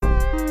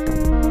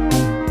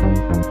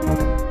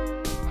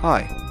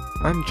Hi,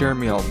 I'm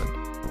Jeremy Ullman,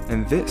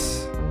 and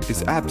this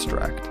is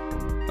Abstract,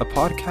 a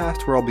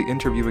podcast where I'll be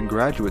interviewing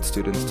graduate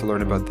students to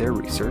learn about their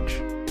research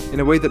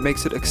in a way that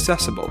makes it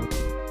accessible,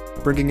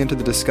 bringing into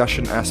the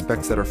discussion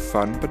aspects that are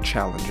fun but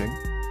challenging,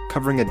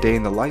 covering a day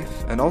in the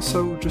life, and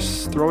also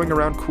just throwing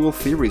around cool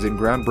theories and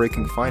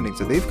groundbreaking findings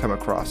that they've come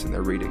across in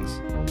their readings.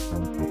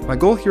 My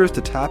goal here is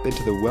to tap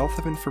into the wealth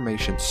of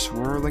information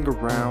swirling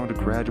around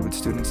graduate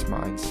students'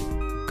 minds,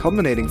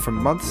 culminating from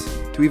months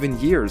to even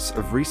years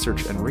of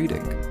research and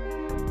reading.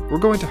 We're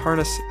going to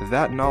harness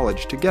that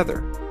knowledge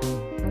together,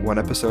 one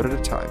episode at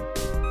a time.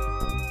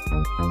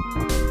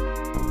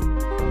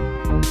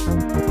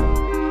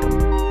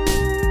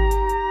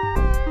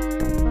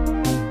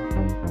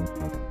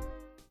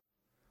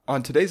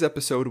 On today's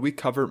episode, we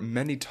cover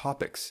many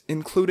topics,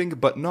 including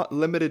but not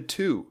limited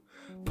to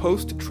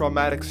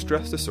post-traumatic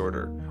stress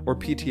disorder, or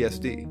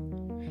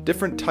PTSD,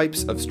 different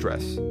types of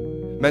stress,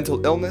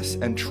 mental illness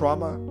and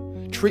trauma,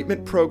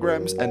 treatment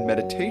programs and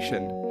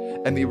meditation,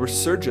 and the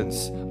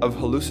resurgence of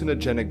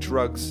hallucinogenic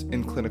drugs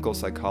in clinical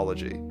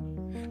psychology.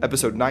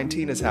 Episode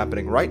 19 is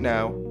happening right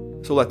now,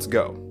 so let's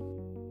go.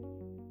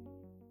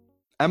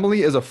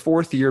 Emily is a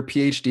fourth-year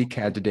PhD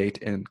candidate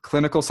in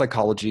clinical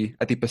psychology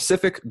at the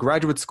Pacific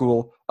Graduate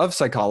School of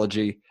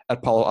Psychology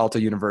at Palo Alto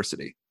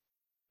University.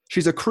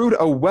 She's accrued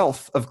a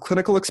wealth of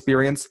clinical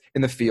experience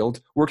in the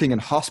field, working in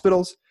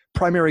hospitals,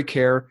 primary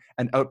care,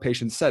 and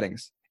outpatient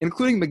settings,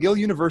 including McGill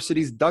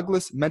University's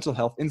Douglas Mental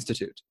Health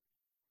Institute.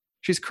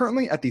 She's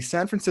currently at the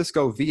San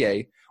Francisco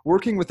VA,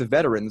 working with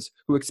veterans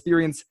who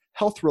experience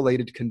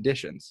health-related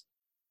conditions.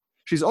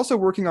 She's also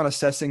working on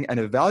assessing and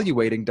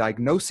evaluating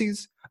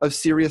diagnoses of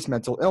serious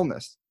mental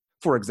illness,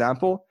 for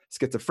example,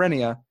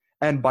 schizophrenia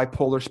and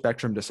bipolar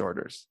spectrum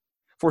disorders,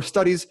 for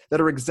studies that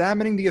are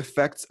examining the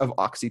effects of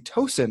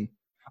oxytocin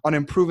on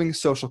improving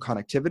social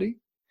connectivity,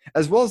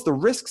 as well as the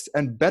risks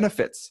and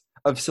benefits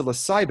of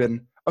psilocybin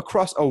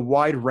across a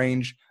wide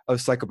range of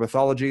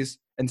psychopathologies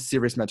and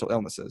serious mental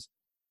illnesses.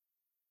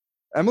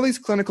 Emily's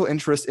clinical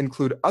interests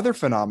include other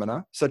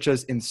phenomena such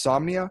as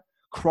insomnia,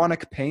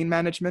 chronic pain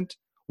management,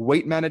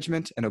 weight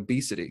management, and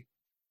obesity.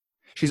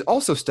 She's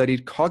also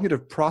studied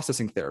cognitive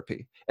processing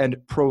therapy and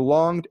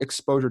prolonged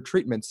exposure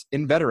treatments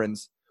in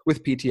veterans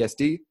with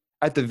PTSD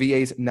at the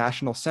VA's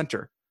National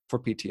Center for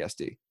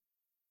PTSD.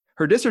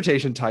 Her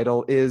dissertation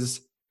title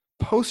is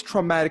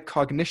Post-Traumatic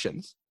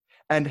Cognitions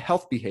and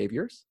Health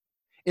Behaviors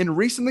in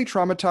Recently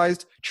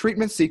Traumatized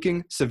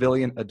Treatment-Seeking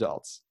Civilian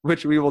Adults,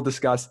 which we will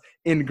discuss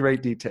in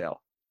great detail.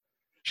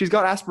 She's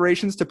got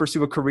aspirations to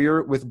pursue a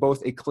career with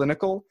both a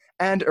clinical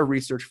and a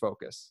research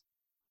focus.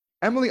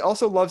 Emily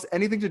also loves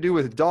anything to do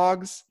with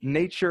dogs,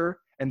 nature,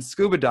 and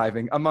scuba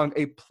diving, among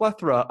a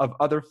plethora of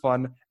other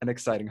fun and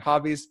exciting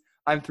hobbies.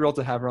 I'm thrilled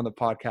to have her on the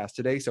podcast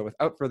today. So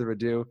without further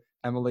ado,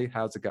 Emily,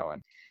 how's it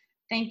going?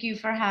 Thank you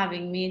for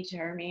having me,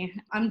 Jeremy.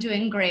 I'm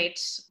doing great.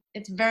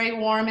 It's very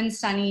warm and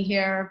sunny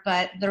here,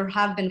 but there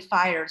have been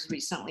fires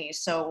recently.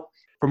 So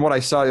from what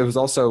I saw, it was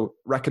also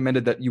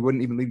recommended that you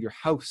wouldn't even leave your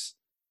house.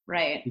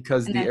 Right.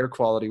 Because the air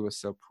quality was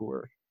so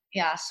poor.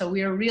 Yeah, so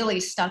we were really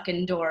stuck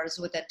indoors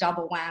with a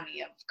double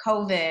whammy of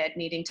COVID,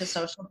 needing to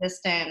social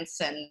distance,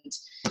 and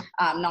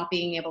not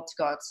being able to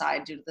go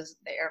outside due to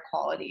the air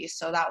quality.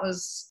 So that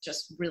was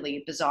just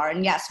really bizarre.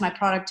 And yes, my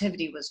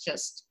productivity was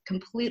just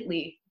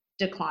completely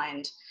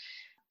declined.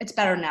 It's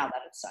better now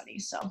that it's sunny,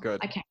 so good.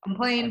 I can't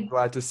complain. I'm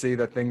glad to see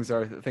that things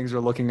are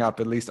looking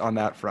up, at least on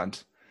that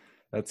front.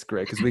 That's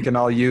great, because we can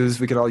all use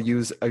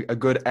a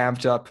good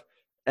amped up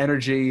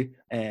energy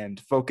and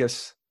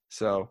focus.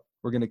 So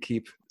we're going to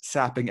keep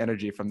sapping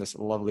energy from this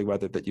lovely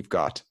weather that you've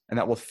got, and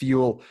that will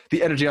fuel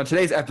the energy on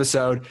today's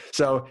episode.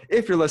 So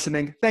if you're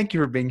listening, thank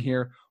you for being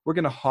here. We're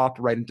going to hop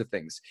right into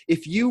things.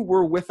 If you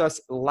were with us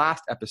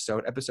last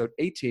episode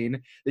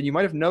 18, then you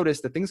might have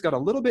noticed that things got a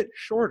little bit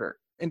shorter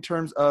in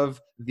terms of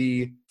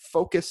the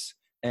focus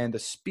and the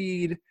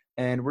speed,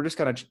 and we're just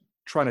kind of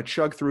trying to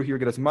chug through here,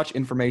 get as much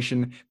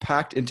information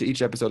packed into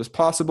each episode as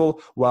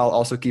possible, while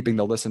also keeping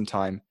the listen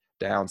time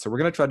down. So we're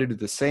going to try to do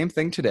the same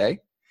thing today,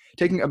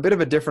 taking a bit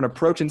of a different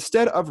approach.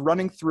 Instead of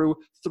running through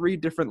 3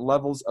 different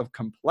levels of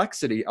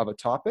complexity of a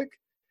topic,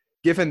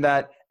 given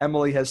that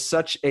Emily has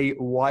such a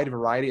wide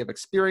variety of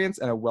experience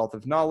and a wealth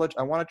of knowledge,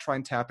 I want to try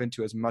and tap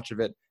into as much of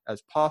it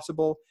as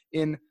possible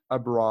in a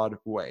broad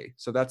way.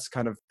 So that's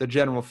kind of the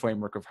general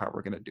framework of how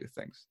we're going to do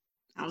things.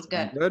 Sounds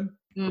good. Good?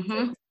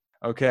 Mm-hmm.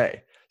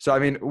 Okay. So, I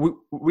mean,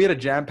 we had a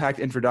jam-packed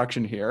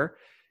introduction here.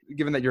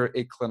 Given that you're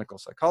a clinical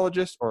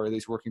psychologist, or at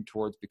least working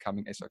towards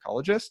becoming a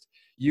psychologist,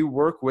 you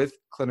work with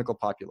clinical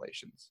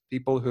populations,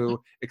 people who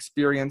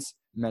experience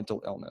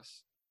mental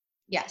illness.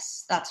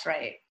 Yes, that's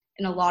right.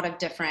 In a lot of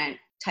different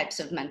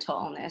types of mental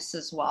illness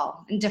as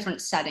well, in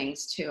different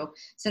settings too.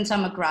 Since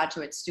I'm a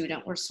graduate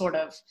student, we're sort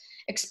of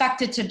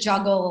expected to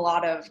juggle a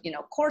lot of,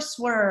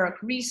 coursework,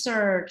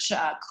 research,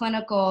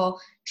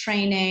 clinical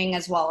training,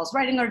 as well as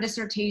writing our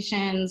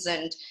dissertations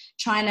and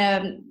trying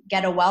to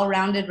get a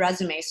well-rounded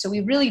resume. So we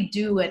really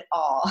do it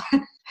all.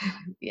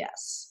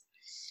 Yes.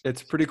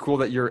 It's pretty cool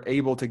that you're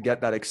able to get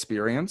that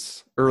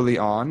experience early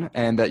on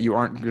and that you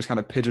aren't just kind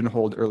of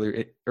pigeonholed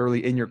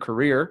early in your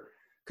career,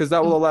 because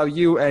that will allow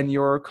you and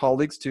your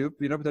colleagues to,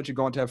 potentially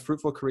go on to have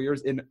fruitful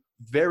careers in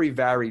very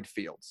varied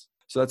fields.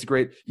 So that's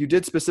great. You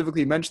did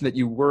specifically mention that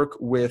you work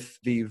with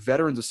the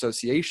Veterans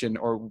Association,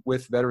 or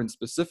with veterans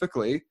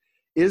specifically.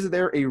 Is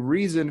there a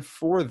reason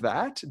for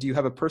that? Do you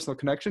have a personal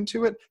connection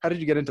to it? How did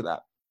you get into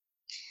that?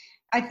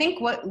 I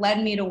think what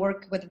led me to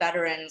work with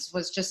veterans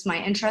was just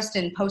my interest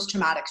in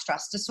post-traumatic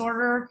stress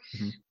disorder.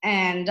 Mm-hmm.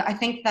 And I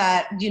think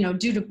that,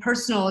 due to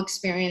personal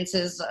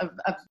experiences of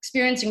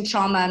experiencing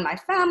trauma in my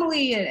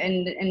family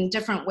and in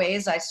different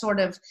ways, I sort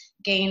of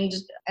gained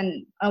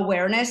an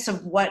awareness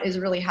of what is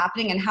really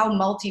happening and how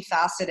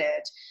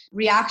multifaceted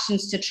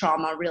reactions to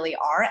trauma really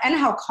are and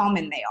how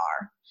common they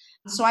are.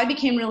 So I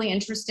became really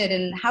interested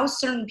in how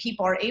certain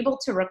people are able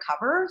to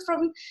recover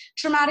from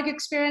traumatic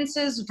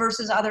experiences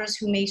versus others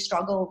who may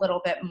struggle a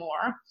little bit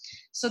more.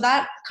 So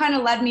that kind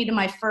of led me to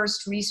my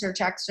first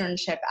research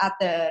externship at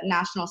the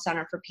National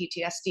Center for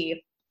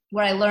PTSD,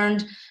 where I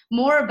learned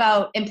more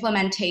about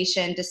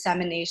implementation,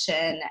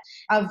 dissemination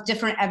of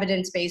different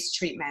evidence-based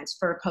treatments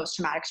for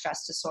post-traumatic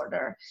stress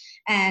disorder.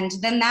 And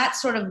then that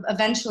sort of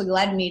eventually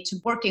led me to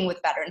working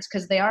with veterans,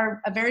 because they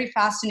are a very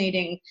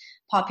fascinating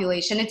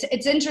population.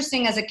 It's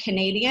interesting as a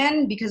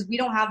Canadian, because we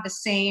don't have the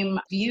same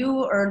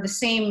view or the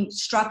same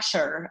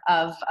structure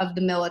of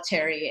the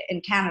military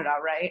in Canada,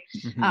 right?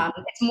 Mm-hmm.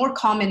 It's more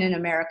common in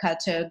America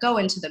to go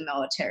into the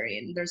military,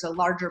 and there's a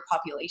larger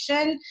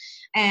population.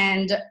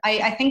 And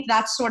I think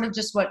that's sort of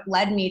just what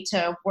led me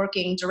to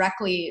working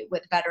directly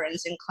with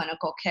veterans in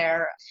clinical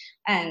care.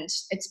 And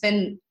it's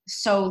been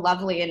so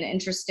lovely and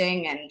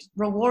interesting and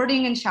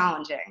rewarding and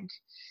challenging.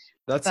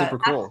 That's super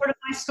cool. That's sort of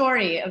my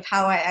story of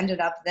how I ended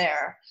up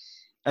there.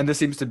 And this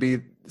seems to be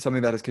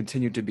something that has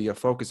continued to be a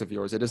focus of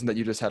yours. It isn't that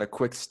you just had a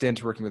quick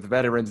stint working with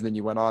veterans and then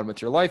you went on with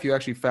your life. You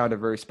actually found a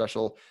very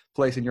special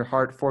place in your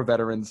heart for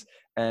veterans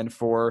and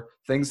for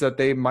things that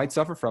they might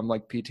suffer from,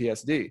 like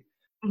PTSD.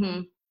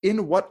 Mm-hmm.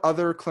 In what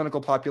other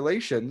clinical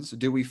populations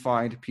do we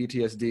find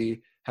PTSD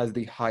has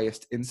the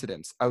highest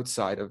incidence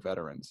outside of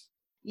veterans?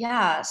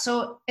 Yeah,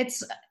 so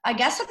it's, I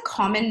guess, a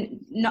common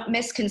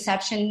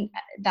misconception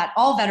that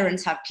all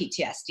veterans have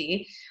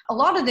PTSD. A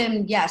lot of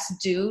them, yes,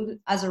 do,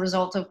 as a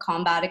result of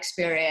combat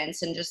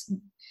experience and just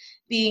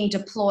being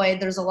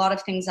deployed. There's a lot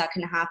of things that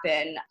can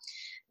happen.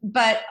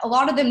 But a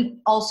lot of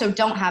them also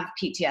don't have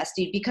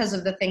PTSD because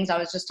of the things I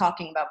was just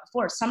talking about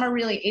before. Some are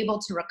really able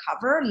to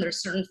recover, and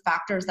there's certain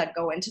factors that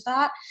go into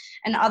that.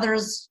 And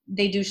others,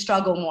 they do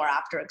struggle more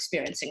after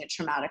experiencing a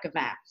traumatic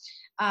event.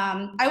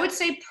 I would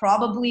say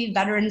probably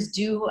veterans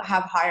do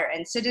have higher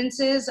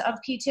incidences of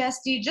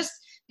PTSD just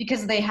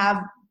because they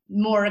have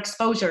more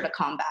exposure to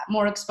combat,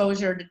 more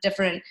exposure to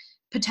different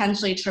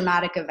potentially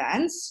traumatic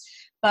events.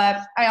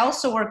 But I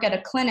also work at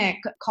a clinic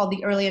called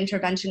the Early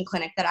Intervention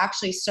Clinic that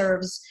actually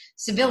serves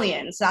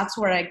civilians. That's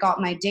where I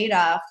got my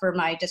data for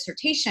my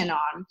dissertation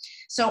on.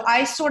 So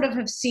I sort of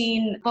have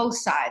seen both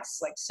sides,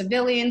 like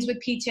civilians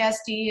with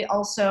PTSD,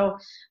 also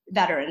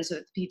veterans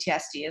with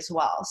PTSD as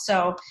well.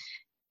 So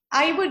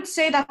I would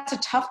say that's a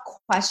tough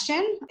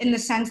question in the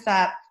sense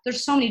that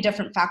there's so many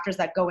different factors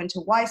that go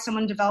into why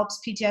someone develops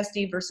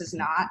PTSD versus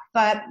not.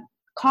 But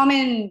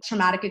common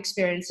traumatic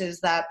experiences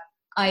that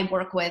I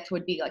work with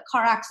would be like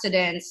car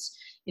accidents,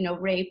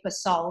 rape,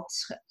 assault,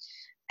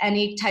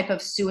 any type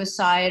of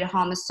suicide,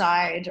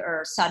 homicide,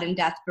 or sudden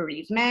death,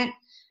 bereavement.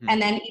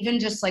 And then even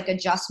just like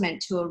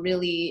adjustment to a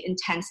really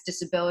intense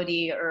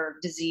disability or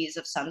disease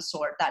of some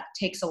sort that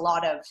takes a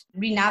lot of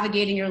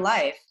re-navigating your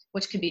life,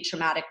 which could be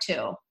traumatic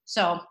too.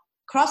 So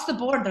across the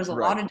board, there's a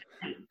lot of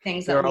different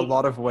things. There are a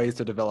lot of ways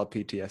to develop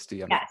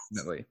PTSD,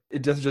 unfortunately. Yes.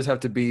 It doesn't just have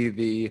to be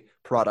the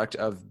product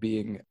of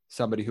being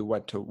somebody who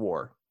went to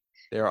war.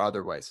 There are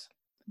other ways.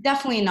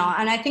 Definitely not.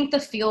 And I think the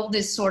field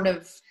is sort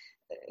of,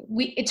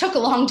 it took a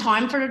long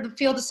time for the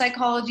field of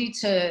psychology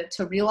to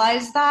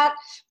realize that,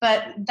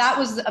 but that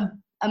was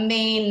a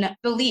main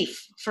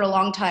belief for a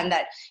long time,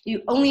 that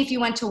only if you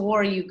went to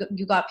war, you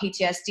got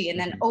PTSD. And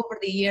then over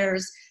the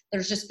years,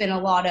 there's just been a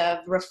lot of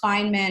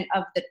refinement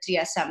of the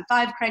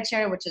DSM-5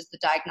 criteria, which is the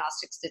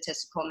Diagnostic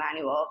Statistical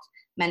Manual of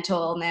Mental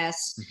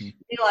Illness,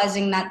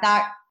 realizing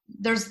that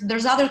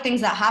there's other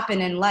things that happen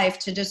in life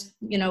to just,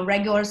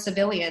 regular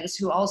civilians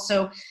who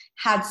also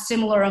had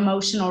similar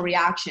emotional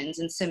reactions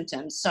and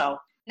symptoms. So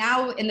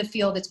now in the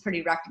field, it's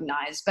pretty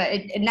recognized, but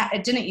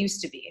it didn't used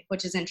to be,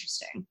 which is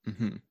interesting.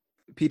 Mm-hmm.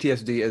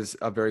 PTSD is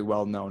a very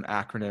well-known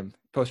acronym.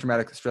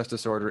 Post-traumatic stress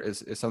disorder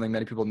is something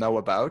many people know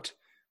about.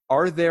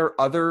 Are there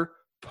other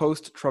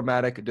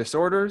post-traumatic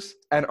disorders,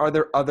 and are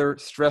there other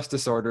stress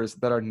disorders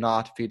that are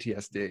not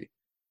PTSD?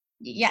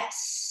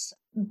 Yes,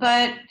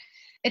 but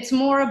it's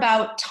more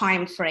about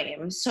time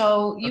frame.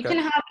 So you can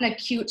have an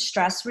acute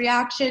stress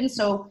reaction.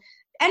 So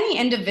any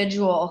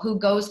individual who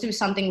goes through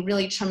something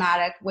really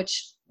traumatic,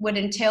 which would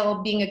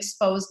entail being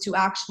exposed to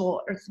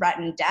actual or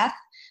threatened death,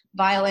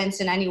 violence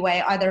in any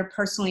way, either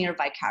personally or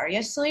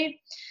vicariously,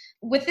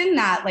 within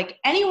that, like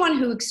anyone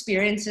who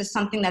experiences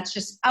something that's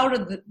just out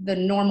of the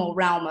normal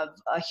realm of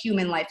a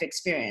human life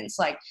experience,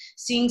 like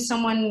seeing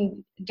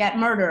someone get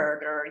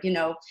murdered or,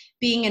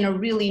 being in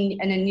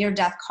a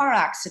near-death car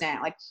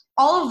accident, like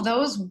all of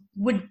those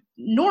would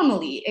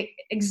normally,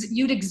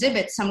 you'd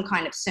exhibit some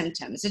kind of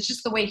symptoms. It's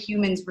just the way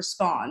humans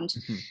respond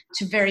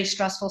to very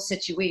stressful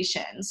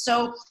situations.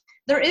 So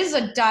there is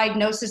a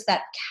diagnosis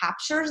that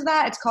captures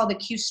that. It's called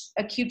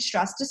acute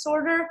stress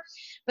disorder,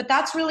 but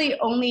that's really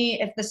only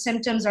if the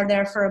symptoms are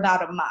there for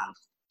about a month.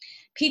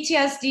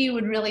 PTSD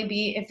would really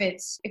be if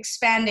it's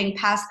expanding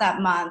past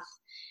that month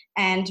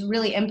and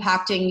really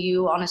impacting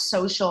you on a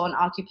social and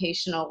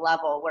occupational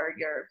level, where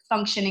your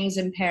functioning's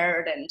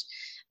impaired and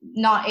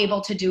not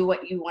able to do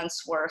what you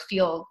once were,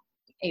 feel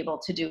able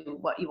to do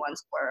what you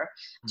once were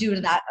due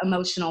to that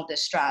emotional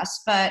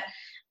distress. But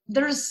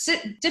there's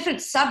different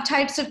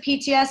subtypes of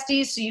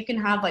PTSD. So you can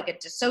have like a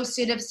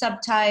dissociative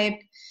subtype,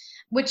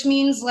 which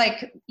means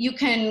like you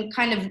can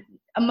kind of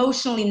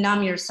emotionally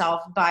numb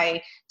yourself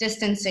by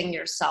distancing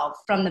yourself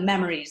from the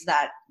memories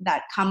that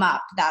come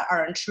up that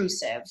are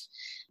intrusive.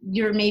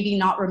 You're maybe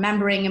not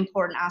remembering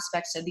important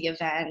aspects of the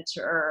event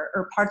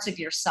or parts of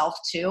yourself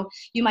too.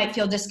 You might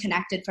feel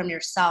disconnected from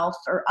yourself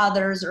or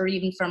others or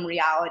even from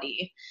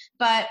reality.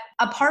 But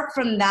apart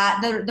from that,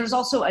 there's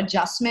also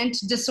adjustment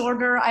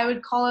disorder, I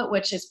would call it,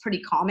 which is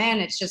pretty common.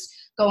 It's just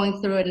going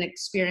through an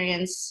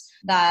experience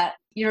that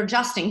you're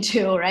adjusting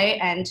to, right?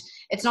 And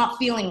it's not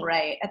feeling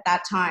right at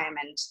that time.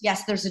 And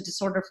yes, there's a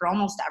disorder for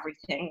almost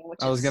everything.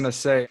 I was going to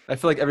say, I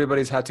feel like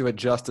everybody's had to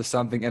adjust to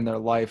something in their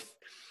life.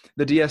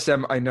 The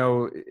DSM, I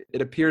know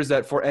it appears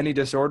that for any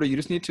disorder, you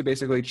just need to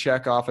basically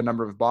check off a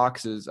number of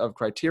boxes of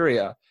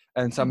criteria,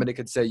 and somebody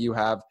could say you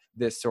have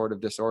this sort of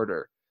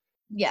disorder.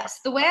 Yes.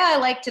 The way I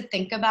like to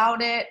think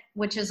about it,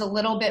 which is a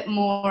little bit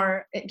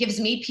more, it gives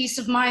me peace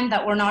of mind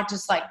that we're not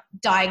just like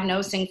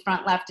diagnosing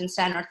front, left, and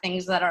center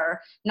things that are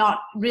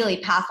not really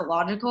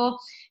pathological,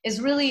 is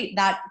really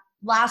that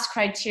last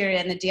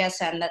criteria in the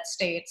DSM that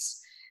states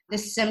the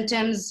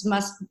symptoms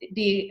must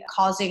be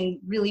causing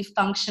really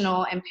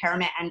functional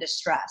impairment and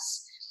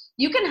distress.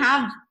 You can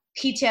have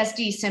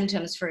PTSD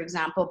symptoms, for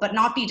example, but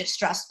not be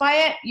distressed by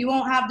it. You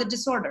won't have the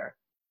disorder.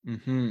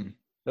 Mm-hmm.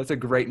 That's a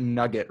great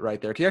nugget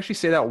right there. Can you actually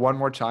say that one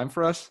more time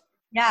for us?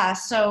 Yeah.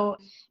 So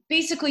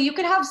basically, you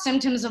could have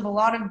symptoms of a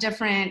lot of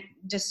different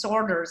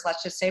disorders,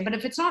 let's just say, but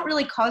if it's not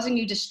really causing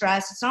you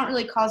distress, it's not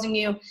really causing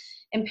you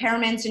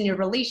impairments in your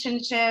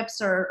relationships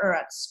or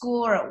at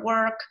school or at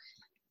work,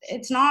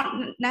 it's not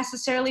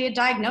necessarily a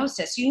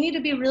diagnosis. You need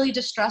to be really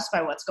distressed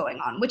by what's going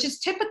on, which is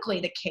typically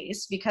the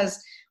case because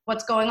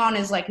what's going on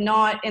is like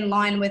not in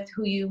line with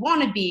who you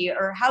want to be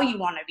or how you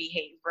want to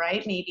behave,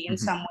 right? Maybe in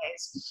some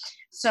ways.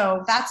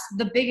 So that's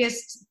the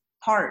biggest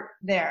part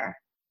there.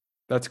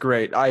 That's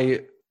great.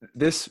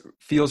 This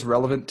feels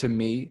relevant to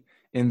me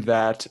in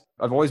that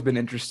I've always been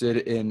interested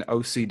in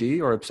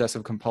OCD or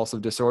obsessive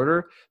compulsive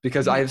disorder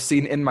because I have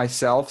seen in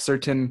myself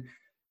certain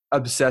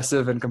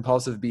obsessive and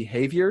compulsive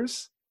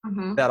behaviors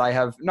that I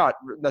have not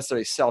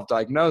necessarily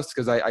self-diagnosed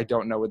because I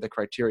don't know what the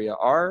criteria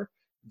are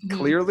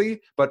clearly,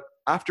 but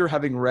after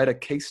having read a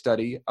case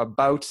study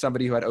about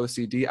somebody who had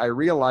OCD, I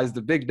realized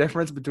the big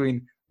difference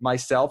between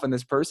myself and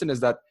this person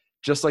is that,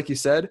 just like you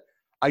said,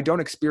 I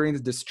don't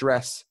experience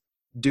distress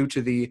due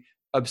to the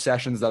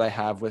obsessions that I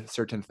have with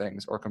certain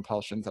things or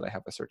compulsions that I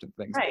have with certain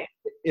things. Right.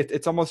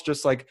 It's almost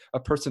just like a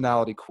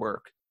personality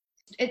quirk.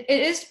 It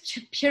is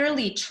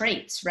purely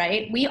traits,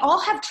 right? We all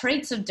have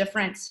traits of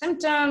different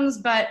symptoms,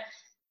 but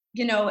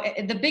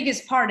the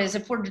biggest part is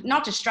if we're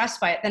not distressed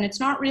by it, then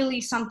it's not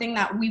really something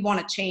that we want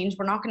to change.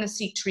 We're not going to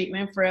seek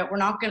treatment for it.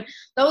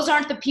 Those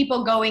aren't the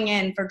people going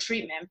in for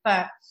treatment,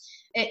 but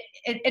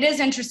it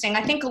is interesting.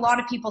 I think a lot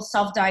of people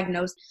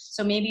self-diagnose.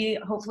 So maybe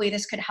hopefully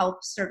this could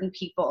help certain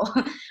people.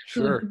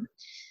 Sure.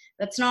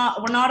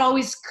 We're not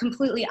always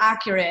completely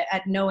accurate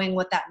at knowing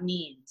what that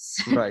means.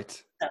 Right.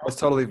 So. That's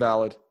totally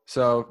valid.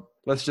 So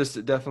let's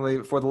just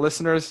definitely, for the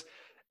listeners,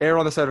 err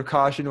on the side of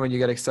caution when you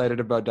get excited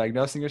about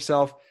diagnosing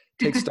yourself.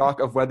 Take stock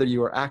of whether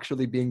you are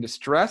actually being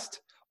distressed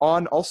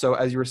on, also,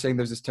 as you were saying,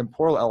 there's this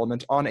temporal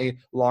element on a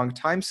long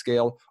time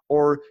scale,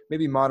 or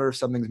maybe monitor if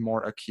something's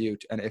more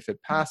acute. And if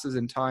it passes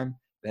in time,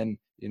 then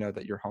you know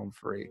that you're home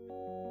free.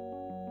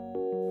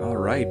 All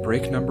right,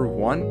 break number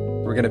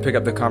 1. We're going to pick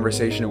up the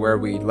conversation where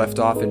we left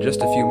off in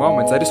just a few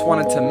moments. I just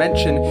wanted to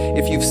mention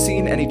if you've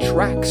seen any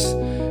tracks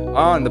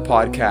on the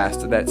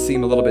podcast that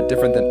seem a little bit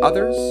different than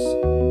others.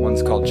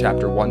 One's called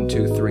Chapter 1,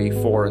 2, 3,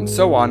 4, and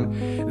so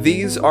on.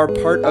 These are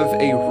part of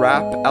a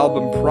rap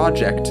album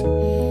project,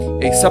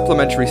 a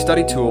supplementary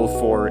study tool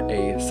for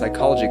a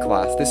psychology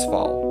class this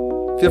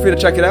fall. Feel free to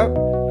check it out,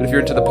 but if you're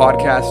into the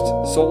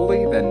podcast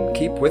solely, then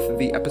keep with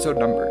the episode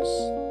numbers.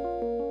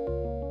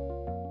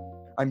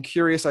 I'm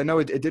curious, I know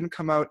it didn't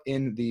come out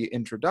in the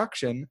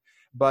introduction,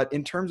 but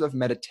in terms of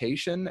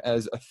meditation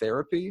as a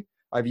therapy,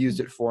 I've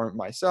used it for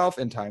myself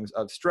in times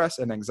of stress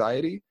and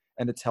anxiety,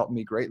 and it's helped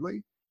me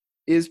greatly.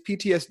 Is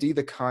PTSD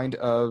the kind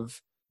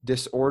of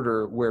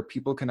disorder where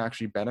people can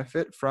actually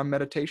benefit from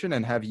meditation,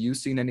 and have you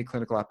seen any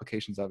clinical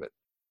applications of it?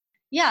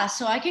 Yeah,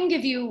 so I can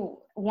give you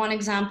one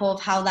example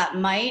of how that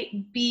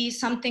might be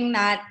something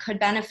that could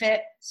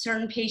benefit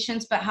certain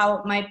patients, but how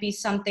it might be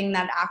something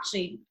that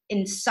actually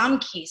in some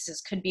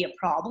cases could be a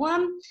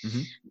problem.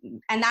 Mm-hmm.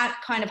 And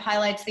that kind of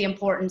highlights the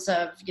importance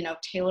of,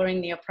 tailoring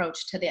the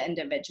approach to the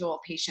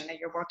individual patient that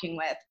you're working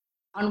with.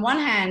 On one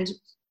hand,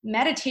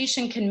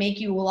 meditation can make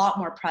you a lot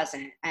more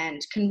present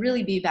and can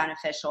really be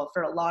beneficial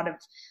for a lot of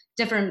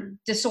different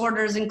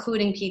disorders,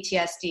 including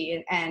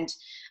PTSD, and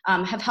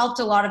have helped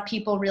a lot of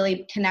people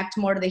really connect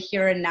more to the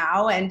here and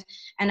now and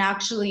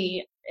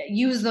actually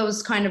use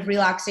those kind of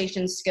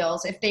relaxation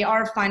skills if they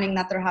are finding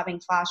that they're having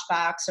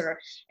flashbacks or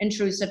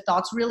intrusive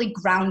thoughts, really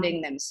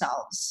grounding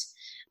themselves.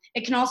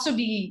 It can also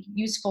be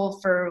useful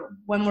for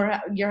when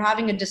you're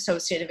having a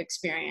dissociative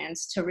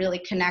experience to really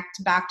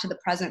connect back to the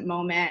present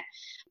moment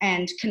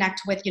and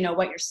connect with,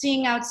 what you're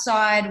seeing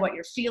outside, what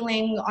you're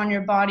feeling on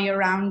your body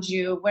around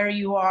you, where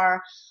you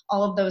are,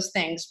 all of those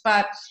things.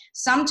 But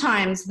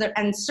sometimes,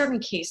 in certain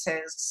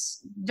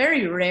cases,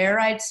 very rare,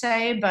 I'd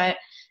say, but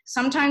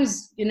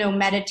sometimes,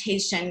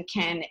 meditation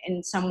can,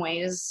 in some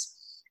ways,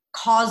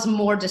 cause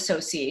more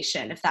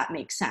dissociation, if that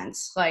makes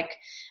sense. Like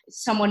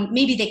someone,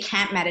 maybe they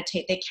can't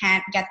meditate, they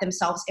can't get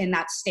themselves in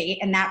that state,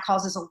 and that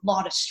causes a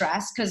lot of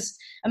stress. Because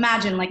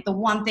imagine, like, the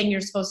one thing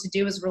you're supposed to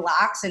do is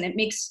relax, and it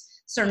makes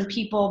certain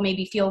people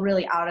maybe feel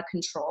really out of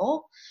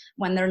control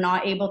when they're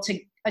not able to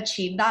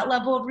achieve that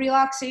level of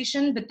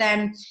relaxation. But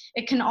then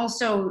it can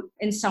also,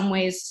 in some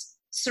ways,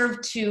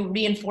 serve to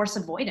reinforce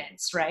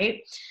avoidance,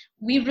 right?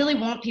 We really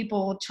want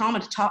people with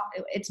trauma to talk.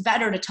 It's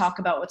better to talk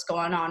about what's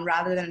going on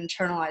rather than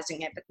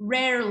internalizing it. But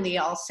rarely,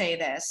 I'll say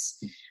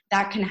this,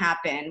 that can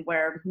happen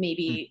where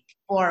maybe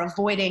or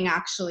avoiding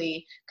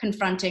actually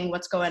confronting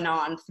what's going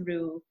on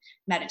through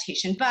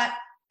meditation. But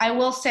I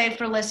will say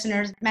for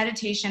listeners,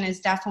 meditation is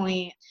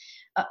definitely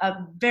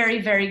a very,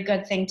 very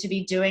good thing to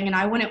be doing. And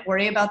I wouldn't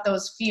worry about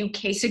those few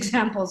case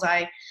examples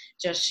I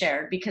just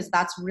shared because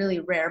that's really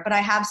rare, but I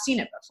have seen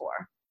it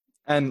before.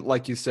 And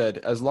like you said,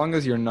 as long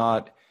as you're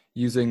not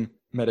using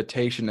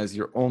meditation as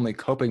your only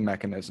coping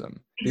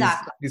mechanism,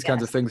 exactly. these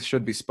kinds of things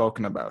should be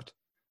spoken about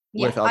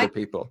with other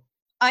people.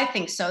 I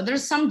think so.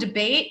 There's some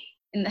debate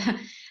in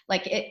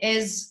like it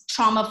is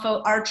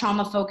our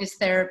trauma-focused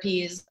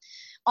therapies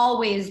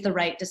always the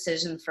right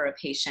decision for a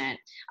patient.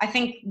 I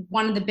think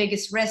one of the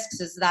biggest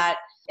risks is that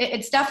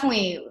it's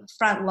definitely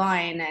front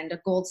line and a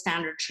gold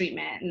standard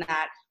treatment, and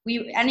that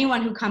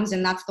anyone who comes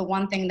in, that's the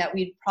one thing that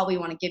we'd probably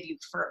want to give you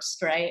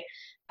first, right?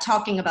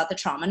 Talking about the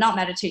trauma, not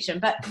meditation,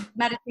 but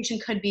meditation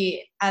could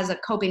be as a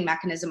coping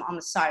mechanism on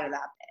the side of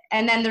that.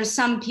 And then there's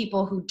some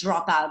people who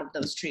drop out of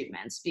those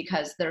treatments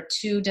because they're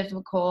too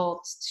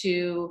difficult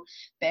to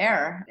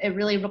bear. It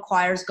really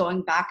requires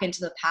going back into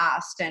the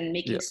past and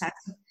making sense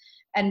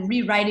and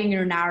rewriting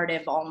your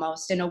narrative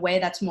almost in a way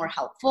that's more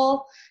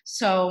helpful.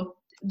 So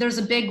there's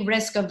a big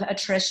risk of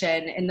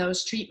attrition in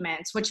those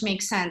treatments, which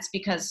makes sense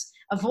because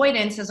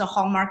avoidance is a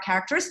hallmark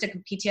characteristic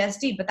of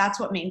PTSD, but that's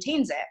what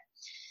maintains it.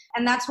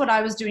 And that's what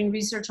I was doing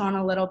research on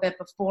a little bit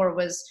before,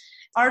 was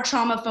our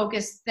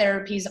trauma-focused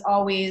therapy is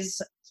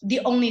always the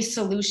only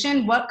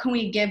solution. What can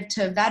we give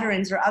to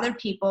veterans or other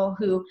people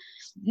who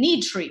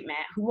need treatment,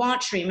 who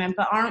want treatment,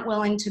 but aren't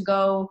willing to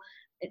go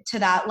to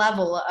that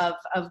level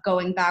of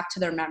going back to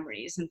their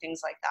memories and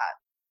things like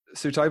that?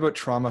 So you talk about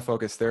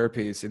trauma-focused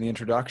therapies in the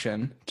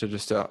introduction. To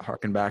just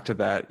harken back to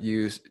that,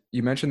 you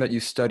mentioned that you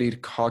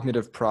studied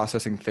cognitive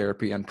processing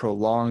therapy and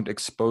prolonged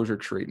exposure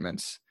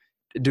treatments.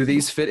 Do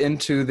these fit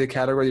into the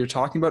category you're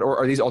talking about, or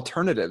are these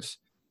alternatives?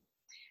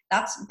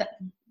 That's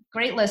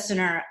great,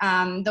 listener.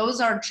 Those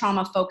are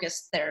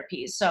trauma-focused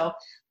therapies. So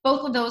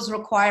both of those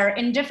require,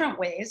 in different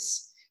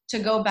ways, to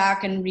go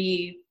back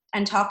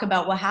and talk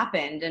about what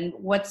happened and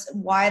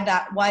why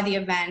the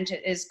event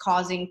is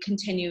causing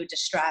continued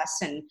distress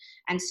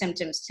and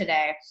symptoms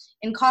today.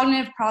 In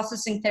cognitive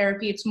processing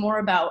therapy, it's more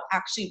about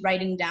actually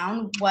writing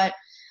down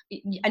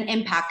an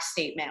impact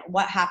statement,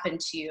 what happened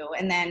to you.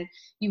 And then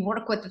you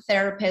work with the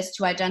therapist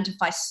to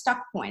identify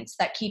stuck points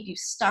that keep you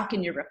stuck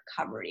in your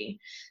recovery.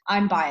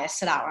 I'm biased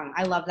to that one.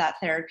 I love that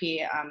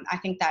therapy. I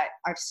think that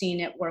I've seen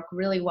it work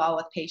really well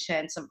with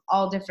patients of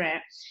all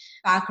different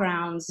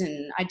backgrounds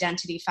and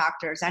identity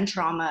factors and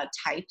trauma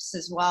types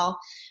as well.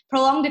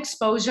 Prolonged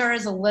exposure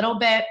is a little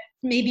bit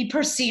maybe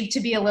perceived to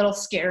be a little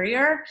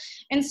scarier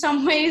in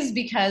some ways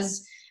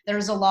because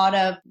there's a lot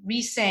of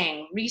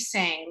re-saying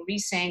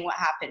what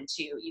happened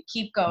to you. You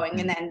keep going.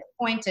 And then the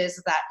point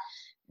is that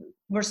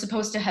we're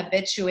supposed to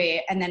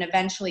habituate and then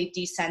eventually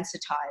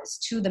desensitize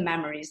to the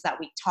memories that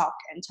we talk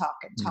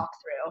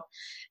through.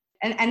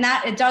 And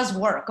that it does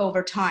work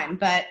over time,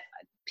 but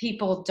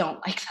people don't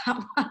like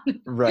that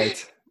one.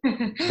 Right.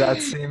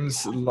 That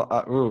seems,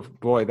 oh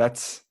boy, that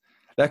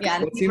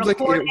seems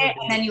like it,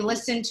 and then you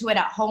listen to it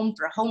at home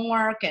for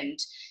homework, and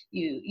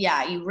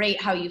you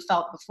rate how you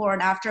felt before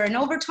and after, and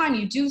over time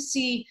you do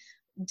see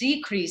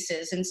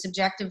decreases in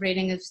subjective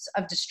rating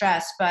of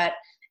distress, but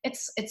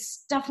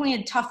it's definitely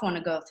a tough one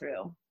to go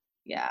through.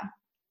 Yeah,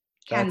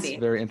 that's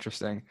very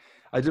interesting.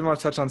 I did want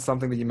to touch on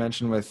something that you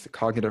mentioned with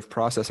cognitive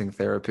processing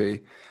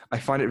therapy. I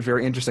find it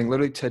very interesting.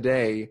 Literally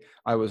today,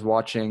 I was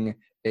watching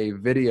a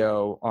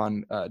video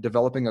on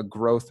developing a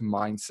growth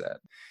mindset.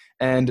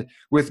 And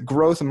with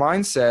growth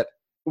mindset,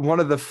 one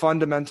of the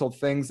fundamental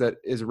things that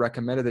is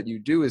recommended that you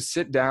do is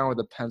sit down with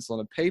a pencil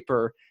and a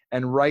paper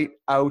and write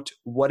out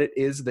what it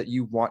is that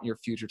you want your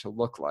future to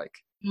look like.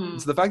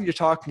 So the fact that you're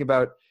talking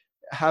about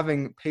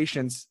having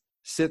patients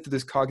sit through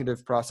this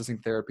cognitive processing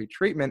therapy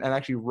treatment and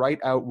actually write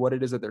out what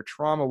it is that their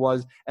trauma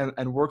was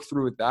and work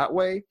through it that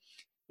way,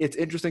 it's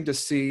interesting to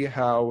see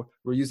how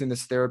we're using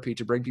this therapy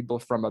to bring people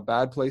from a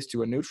bad place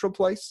to a neutral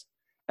place.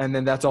 And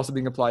then that's also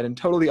being applied in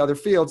totally other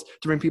fields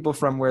to bring people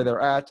from where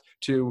they're at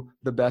to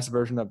the best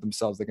version of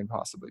themselves they can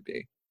possibly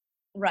be.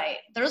 Right.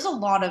 There's a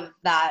lot of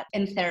that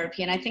in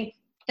therapy. And I think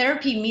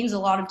therapy means a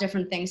lot of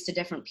different things to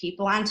different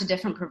people and to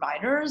different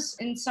providers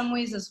in some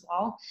ways as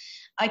well.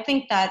 I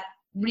think that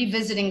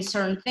revisiting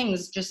certain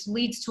things just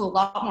leads to a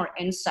lot more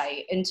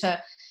insight into,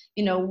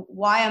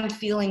 why I'm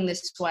feeling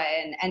this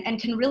way and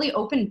can really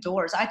open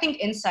doors. I think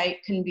insight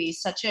can be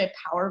such a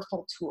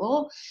powerful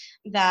tool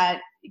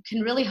that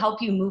can really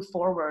help you move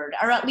forward,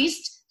 or at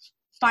least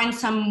find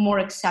some more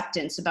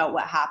acceptance about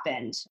what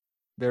happened.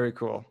 Very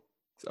cool.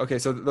 Okay,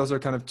 so those are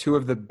kind of two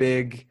of the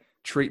big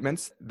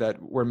treatments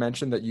that were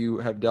mentioned that you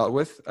have dealt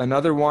with.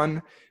 Another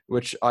one,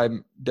 which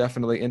I'm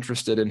definitely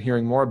interested in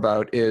hearing more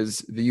about, is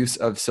the use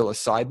of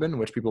psilocybin,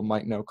 which people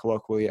might know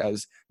colloquially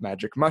as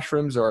magic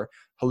mushrooms or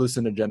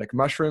hallucinogenic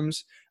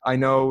mushrooms. I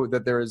know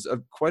that there is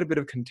quite a bit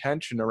of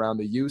contention around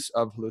the use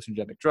of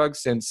hallucinogenic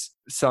drugs since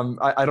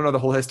I don't know the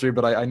whole history,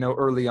 but I know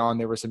early on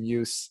there was some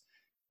use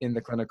in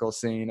the clinical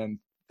scene and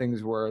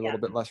things were a little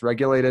bit less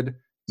regulated.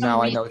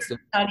 Now I know it's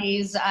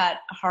studies at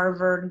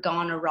Harvard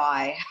gone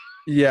awry.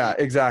 Yeah,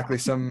 exactly.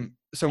 Some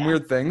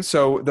weird things.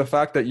 So the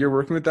fact that you're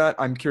working with that,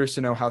 I'm curious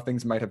to know how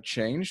things might have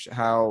changed,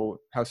 how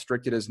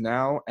strict it is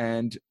now,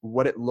 and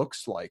what it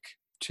looks like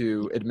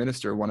to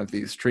administer one of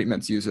these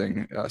treatments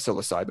using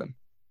psilocybin.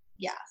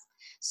 Yeah.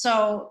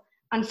 So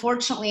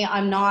unfortunately,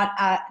 I'm not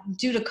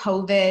due to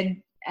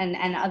COVID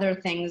and other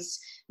things.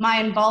 My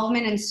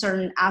involvement in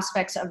certain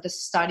aspects of the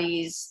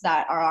studies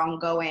that are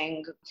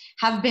ongoing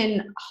have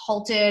been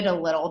halted a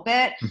little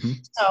bit. Mm-hmm.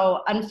 So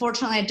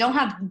unfortunately, I don't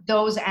have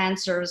those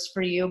answers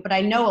for you, but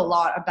I know a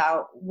lot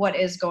about what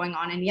is going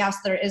on. And yes,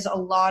 there is a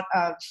lot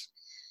of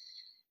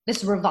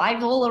this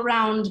revival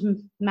around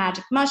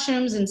magic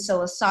mushrooms and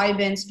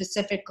psilocybin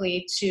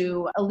specifically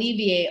to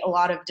alleviate a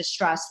lot of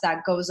distress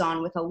that goes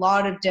on with a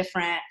lot of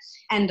different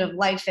end of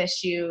life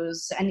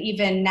issues. And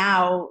even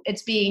now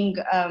it's being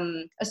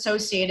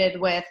associated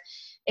with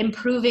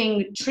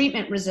improving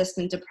treatment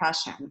resistant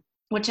depression,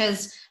 which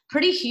is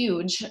pretty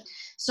huge.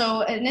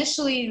 So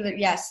initially,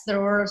 yes,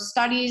 there were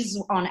studies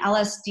on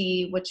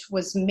LSD, which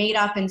was made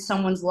up in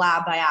someone's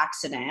lab by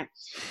accident.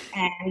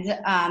 And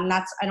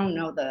I don't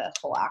know the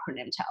whole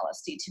acronym to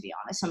LSD, to be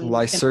honest.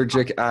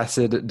 Lysergic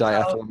acid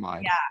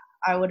diethylamide. Yeah,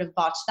 I would have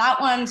botched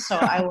that one, so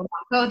I will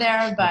not go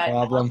there. But no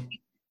problem.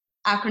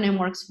 Acronym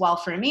works well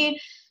for me.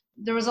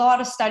 There was a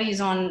lot of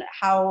studies on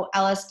how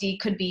LSD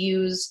could be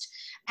used,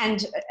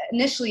 and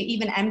initially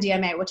even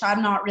MDMA, which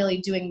I'm not really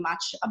doing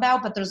much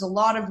about, but there's a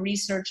lot of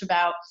research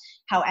about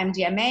how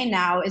MDMA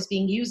now is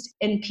being used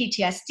in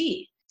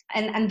PTSD.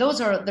 And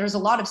there's a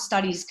lot of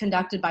studies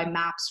conducted by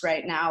MAPS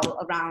right now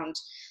around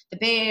the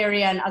Bay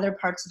Area and other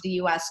parts of the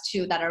US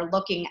too that are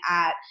looking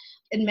at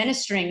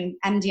administering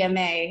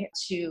MDMA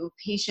to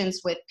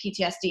patients with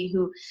PTSD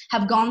who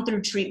have gone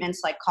through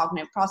treatments like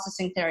cognitive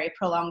processing therapy,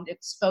 prolonged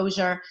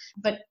exposure,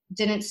 but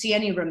didn't see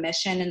any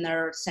remission in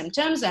their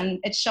symptoms. And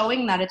it's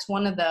showing that it's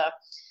one of the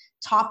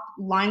top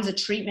lines of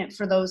treatment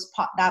for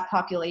that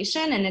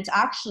population. And it's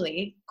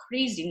actually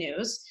crazy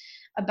news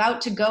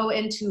about to go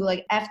into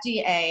like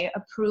FDA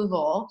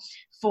approval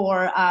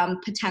for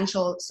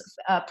potential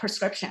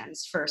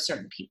prescriptions for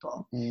certain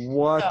people.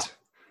 What? So,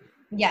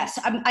 yes,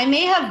 I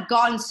may have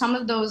gotten some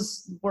of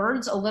those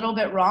words a little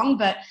bit wrong,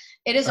 but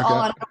it is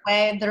all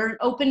underway. They're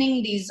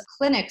opening these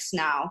clinics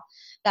now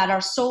that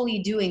are solely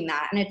doing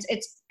that, and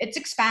it's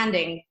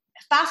expanding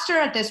faster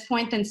at this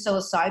point than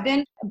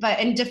psilocybin, but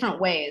in different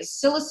ways.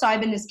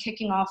 Psilocybin is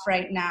kicking off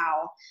right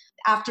now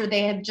after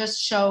they have just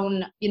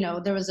shown,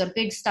 there was a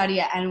big study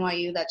at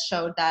NYU that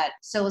showed that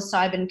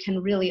psilocybin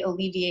can really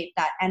alleviate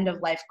that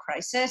end-of-life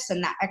crisis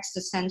and that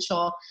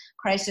existential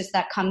crisis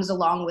that comes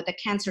along with a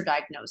cancer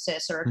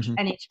diagnosis or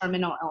any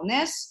terminal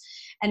illness.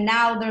 And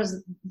now there's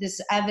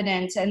this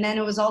evidence, and then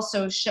it was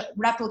also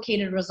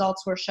replicated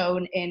results were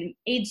shown in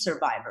AIDS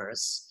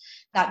survivors.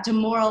 That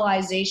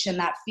demoralization,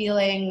 that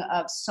feeling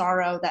of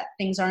sorrow, that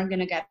things aren't going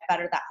to get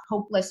better, that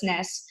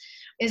hopelessness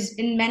is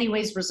in many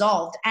ways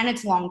resolved, and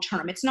it's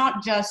long-term. It's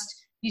not just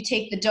you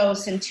take the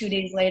dose and 2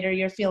 days later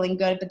you're feeling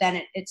good, but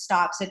then it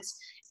stops.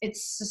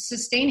 It's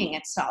sustaining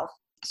itself.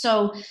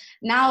 So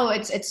now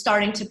it's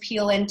starting to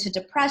peel into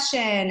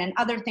depression and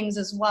other things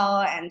as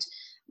well. And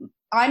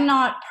I'm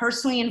not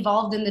personally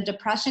involved in the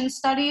depression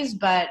studies,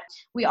 but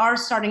we are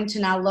starting to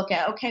now look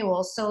at, okay,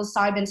 well,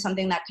 psilocybin is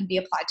something that could be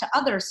applied to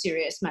other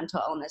serious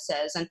mental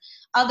illnesses and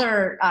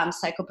other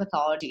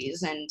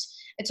psychopathologies. And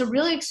it's a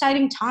really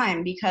exciting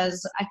time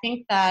because I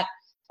think that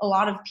a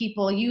lot of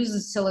people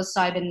use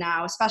psilocybin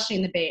now, especially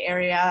in the Bay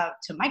Area,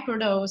 to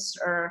microdose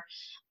or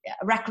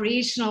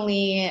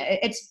recreationally.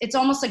 It's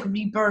almost like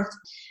rebirth,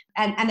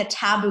 and the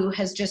taboo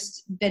has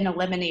just been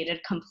eliminated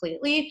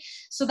completely.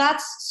 So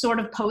that's sort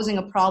of posing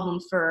a problem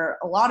for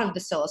a lot of the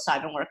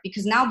psilocybin work,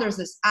 because now there's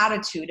this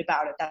attitude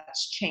about it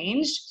that's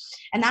changed,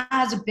 and that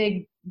has a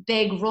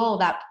big role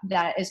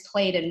that is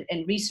played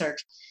in research.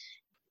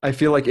 I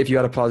feel like if you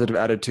had a positive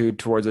attitude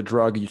towards a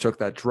drug, you took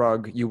that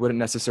drug, you wouldn't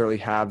necessarily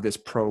have this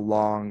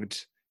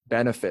prolonged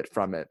benefit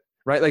from it,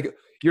 right? Like,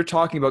 you're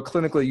talking about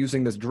clinically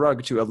using this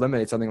drug to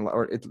eliminate something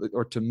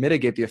or to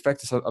mitigate the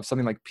effects of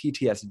something like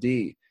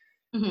PTSD.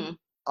 Mm-hmm.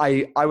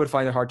 I would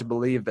find it hard to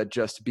believe that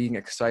just being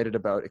excited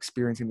about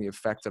experiencing the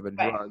effects of a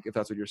drug, if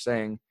that's what you're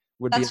saying,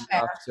 would be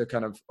enough to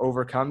kind of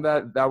overcome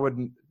that. That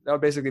would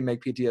basically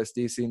make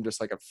PTSD seem just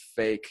like a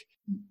fake.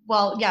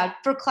 Well, yeah,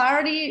 for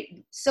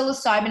clarity,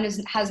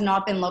 psilocybin has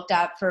not been looked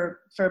at for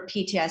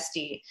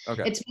PTSD.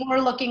 Okay. It's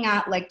more looking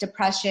at like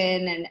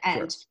depression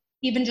and Sure.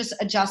 even just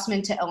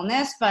adjustment to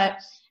illness, but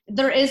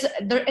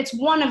it's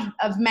one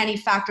of many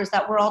factors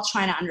that we're all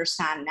trying to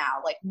understand now.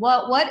 Like,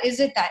 what is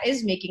it that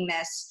is making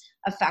this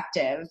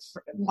effective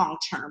long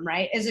term,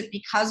 right? Is it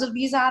because of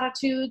these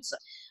attitudes,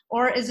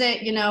 or is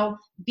it,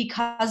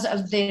 because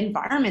of the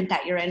environment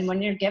that you're in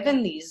when you're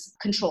given these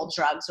controlled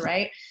drugs,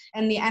 right?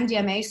 And the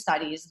MDMA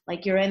studies,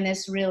 like, you're in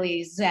this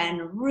really zen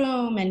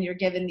room and you're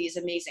given these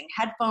amazing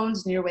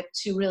headphones and you're with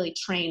two really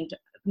trained,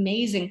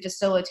 amazing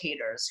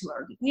facilitators who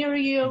are near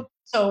you.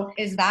 So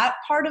is that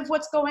part of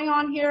what's going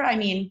on here? I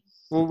mean,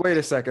 well, wait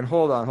a second.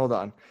 Hold on.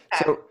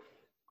 Okay. So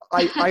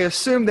I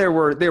assume there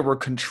were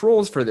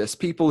controls for this.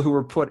 People who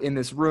were put in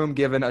this room,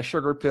 given a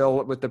sugar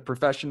pill with the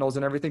professionals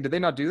and everything. Did they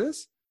not do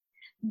this?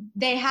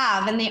 They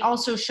have, and they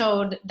also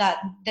showed that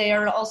they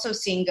are also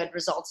seeing good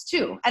results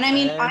too. And I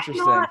mean, I'm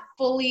not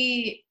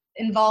fully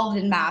involved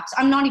in MAPS.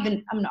 I'm not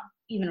even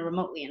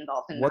remotely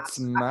involved in What's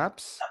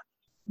MAPS?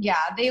 Yeah,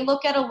 they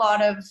look at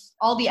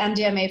all the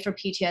MDMA for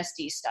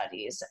PTSD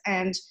studies.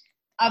 And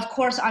of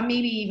course, I'm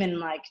maybe even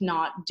like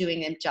not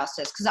doing them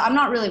justice because I'm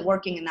not really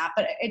working in that,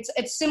 but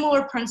it's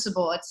similar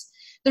principle.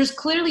 There's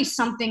clearly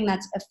something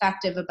that's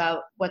effective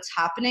about what's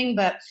happening,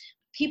 but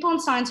people in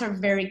science are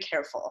very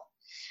careful.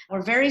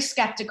 We're very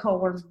skeptical.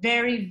 We're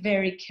very,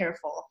 very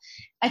careful.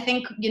 I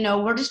think,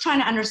 we're just trying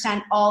to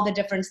understand all the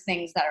different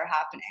things that are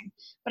happening.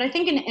 But I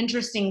think an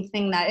interesting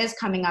thing that is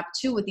coming up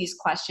too with these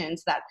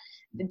questions, that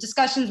the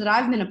discussions that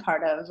I've been a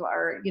part of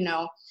are,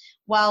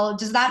 well,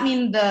 does that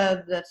mean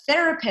the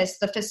therapist,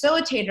 the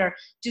facilitator,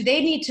 do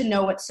they need to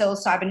know what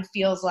psilocybin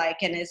feels like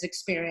and is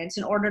experienced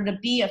in order to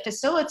be a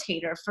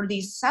facilitator for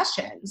these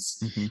sessions?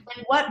 Mm-hmm.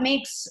 And what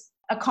makes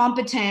a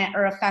competent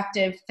or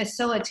effective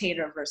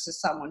facilitator versus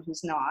someone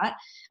who's not?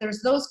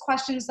 There's those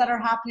questions that are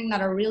happening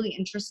that are really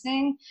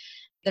interesting.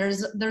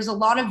 There's a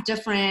lot of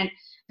different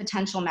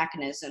potential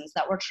mechanisms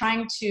that we're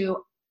trying to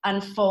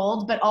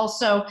unfold, but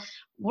also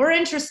we're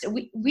interested.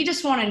 We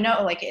just want to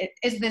know, like,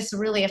 is this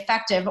really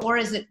effective, or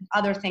is it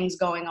other things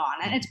going on?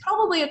 And it's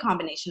probably a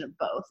combination of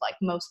both, like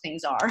most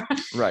things are.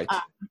 Right.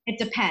 It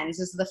depends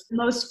is the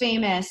most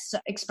famous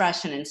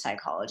expression in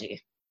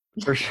psychology.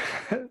 For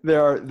sure.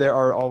 There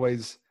are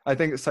always, I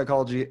think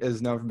psychology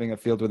is known for being a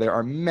field where there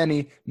are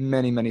many,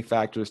 many, many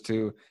factors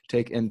to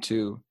take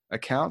into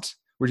account.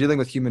 We're dealing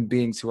with human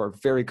beings who are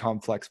very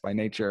complex by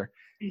nature.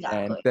 Exactly.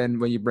 And then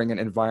when you bring in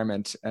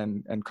environment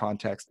and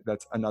context,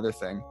 that's another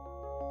thing.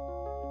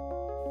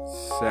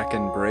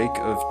 Second break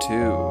of 2.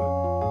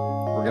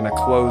 We're going to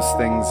close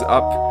things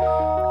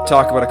up,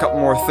 talk about a couple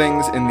more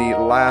things in the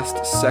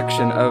last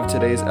section of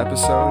today's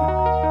episode.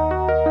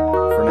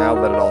 For now,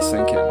 let it all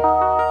sink in.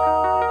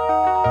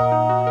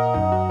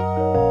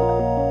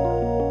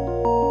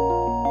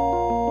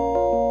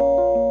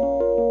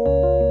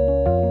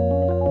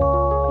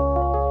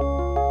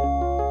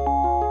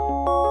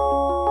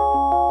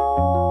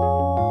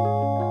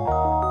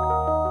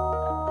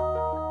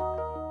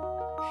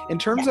 In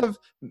terms of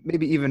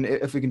maybe even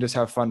if we can just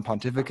have fun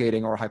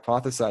pontificating or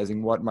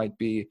hypothesizing what might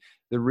be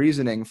the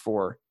reasoning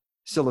for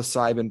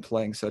psilocybin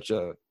playing such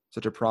a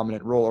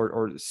prominent role,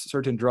 or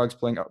certain drugs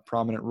playing a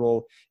prominent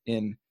role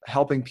in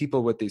helping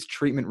people with these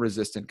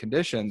treatment-resistant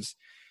conditions,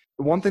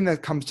 one thing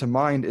that comes to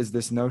mind is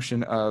this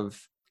notion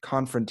of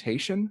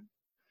confrontation.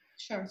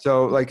 Sure.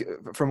 So, like,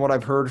 from what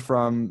I've heard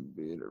from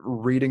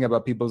reading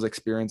about people's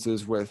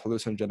experiences with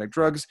hallucinogenic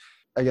drugs,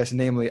 I guess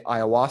namely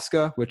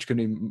ayahuasca, which could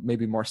be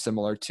maybe more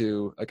similar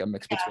to like a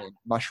mix between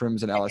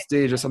mushrooms and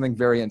LSD, just something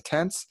very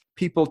intense.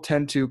 People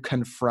tend to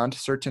confront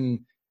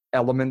certain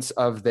elements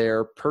of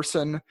their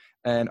person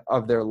and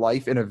of their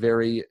life in a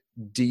very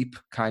deep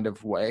kind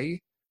of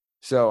way.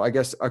 So I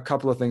guess a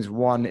couple of things.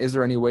 One, is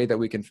there any way that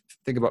we can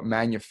think about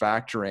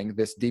manufacturing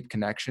this deep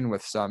connection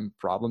with some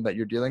problem that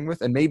you're dealing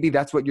with? And maybe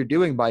that's what you're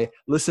doing by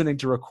listening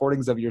to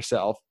recordings of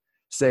yourself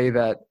say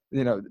that,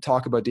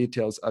 talk about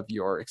details of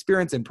your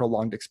experience in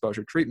prolonged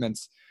exposure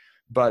treatments,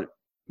 but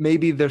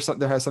maybe there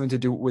has something to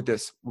do with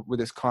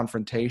this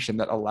confrontation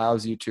that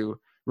allows you to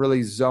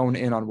really zone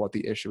in on what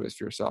the issue is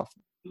for yourself.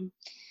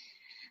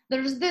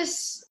 There's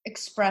this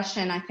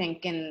expression, I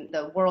think, in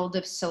the world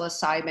of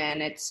psilocybin.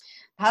 It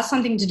has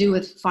something to do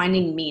with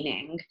finding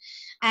meaning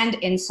and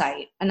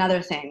insight.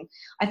 Another thing,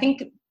 I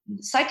think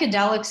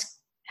psychedelics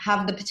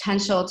have the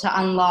potential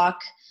to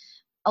unlock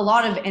a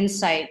lot of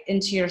insight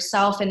into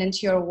yourself and into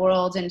your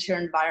world, into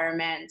your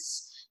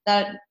environments,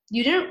 that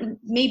you didn't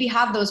maybe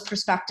have those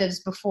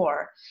perspectives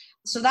before.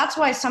 So that's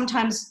why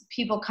sometimes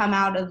people come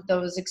out of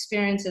those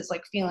experiences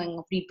like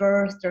feeling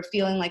rebirthed or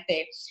feeling like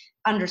they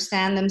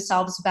understand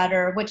themselves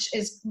better, which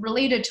is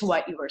related to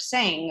what you were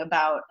saying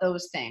about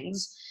those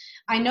things.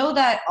 I know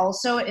that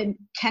also it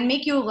can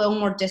make you a little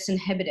more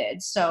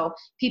disinhibited. So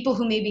people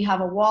who maybe have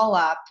a wall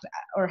up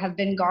or have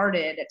been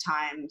guarded at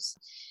times,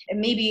 and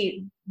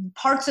maybe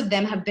parts of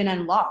them have been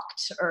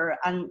unlocked, or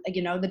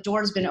the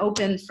door's been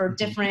opened for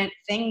different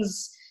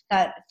things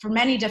that for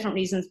many different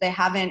reasons they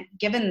haven't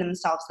given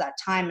themselves that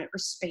time or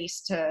space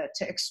to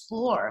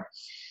explore.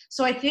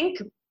 So I think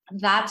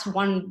that's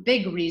one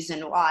big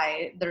reason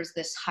why there's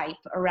this hype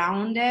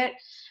around it.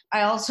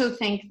 I also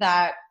think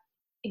that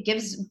it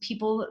gives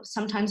people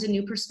sometimes a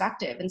new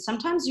perspective, and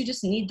sometimes you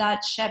just need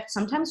that shift.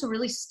 Sometimes we're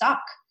really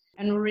stuck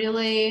and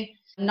really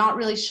not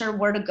really sure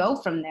where to go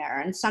from there.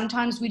 And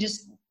sometimes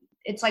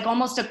it's like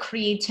almost a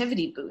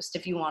creativity boost,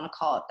 if you want to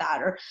call it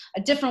that, or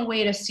a different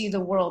way to see the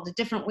world, a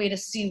different way to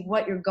see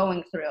what you're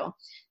going through.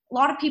 A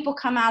lot of people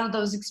come out of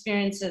those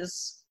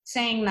experiences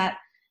saying that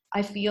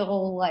I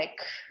feel like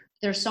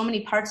there's so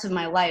many parts of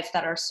my life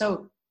that are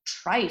so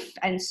trite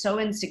and so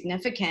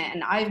insignificant,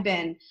 and I've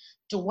been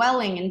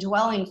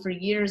dwelling for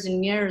years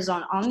and years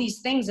on these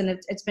things, and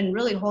it's been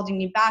really holding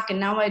me back. And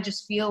now I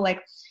just feel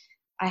like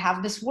I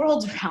have this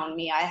world around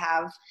me. I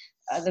have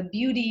the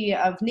beauty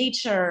of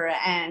nature,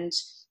 and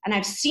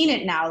I've seen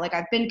it now. Like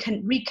I've been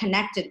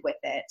reconnected with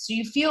it. So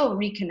you feel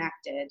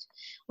reconnected,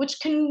 which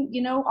can,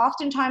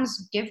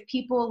 oftentimes give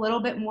people a little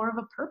bit more of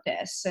a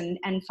purpose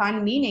and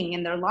find meaning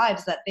in their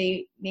lives that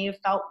they may have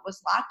felt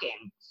was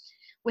lacking.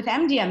 With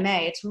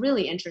MDMA, it's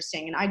really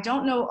interesting. And I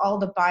don't know all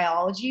the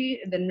biology,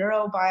 the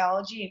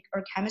neurobiology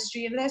or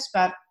chemistry of this,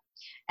 but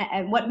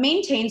what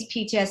maintains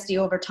PTSD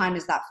over time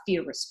is that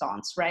fear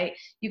response, right?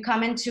 You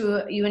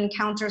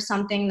encounter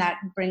something that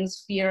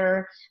brings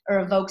fear or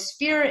evokes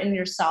fear in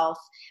yourself,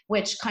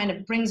 which kind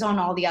of brings on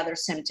all the other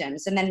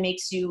symptoms and then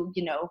makes you,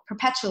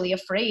 perpetually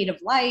afraid of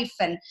life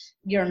and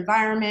your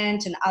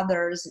environment and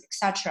others,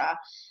 etc.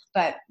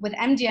 But with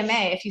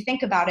MDMA, if you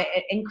think about it,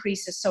 it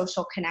increases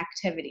social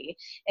connectivity.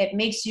 It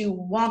makes you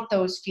want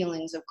those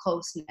feelings of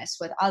closeness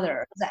with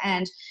others.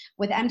 And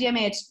with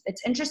MDMA,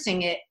 it's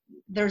interesting.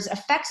 There's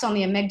effects on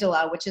the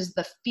amygdala, which is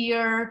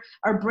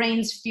our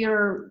brain's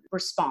fear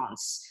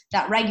response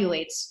that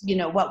regulates,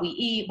 what we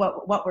eat,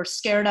 what we're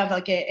scared of.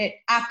 Like it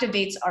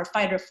activates our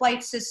fight or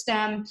flight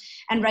system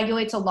and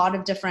regulates a lot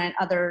of different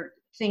other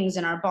things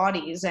in our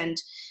bodies. And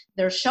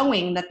they're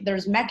showing that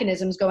there's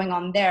mechanisms going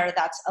on there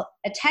that's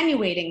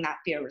attenuating that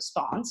fear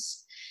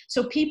response.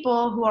 So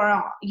people who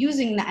are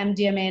using the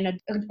MDMA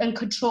in a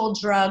controlled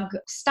drug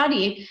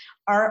study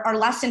are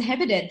less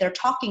inhibited. They're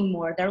talking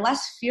more. They're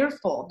less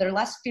fearful. They're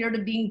less feared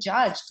of being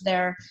judged.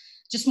 They're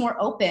just more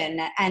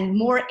open and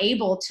more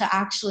able to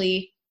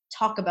actually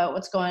talk about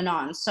what's going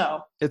on.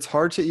 So it's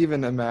hard to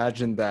even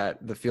imagine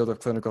that the field of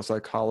clinical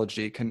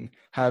psychology can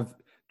have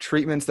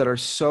treatments that are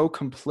so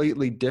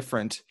completely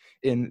different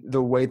in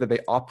the way that they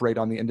operate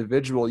on the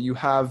individual. You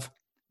have,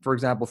 for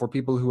example, for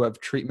people who have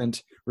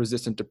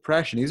treatment-resistant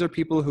depression, these are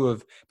people who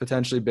have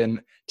potentially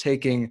been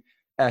taking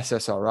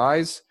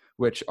SSRIs,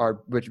 which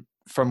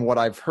from what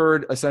I've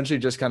heard, essentially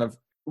just kind of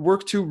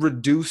work to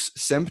reduce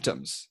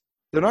symptoms.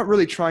 They're not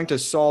really trying to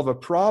solve a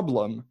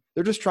problem.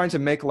 They're just trying to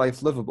make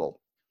life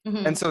livable.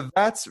 Mm-hmm. And so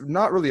that's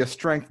not really a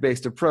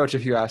strength-based approach,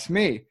 if you ask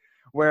me.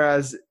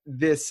 Whereas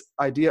this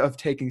idea of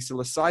taking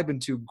psilocybin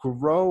to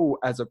grow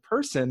as a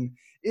person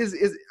is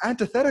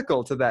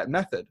antithetical to that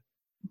method.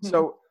 Mm-hmm.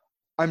 So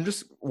I'm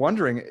just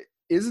wondering,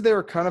 is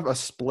there kind of a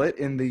split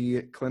in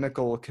the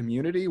clinical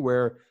community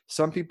where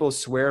some people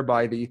swear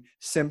by the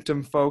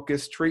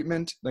symptom-focused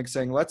treatment, like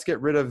saying, let's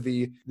get rid of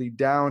the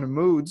down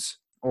moods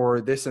or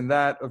this and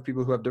that of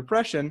people who have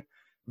depression,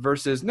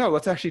 versus, no,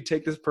 let's actually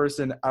take this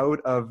person out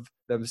of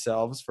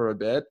themselves for a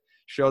bit,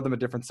 show them a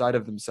different side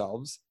of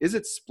themselves? Is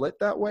it split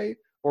that way?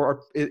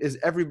 Or is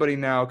everybody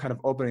now kind of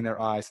opening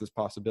their eyes to this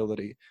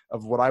possibility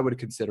of what I would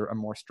consider a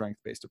more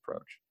strength-based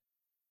approach?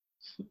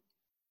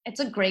 It's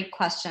a great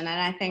question.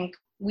 And I think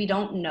we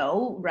don't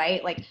know,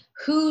 right? Like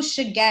who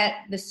should get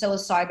the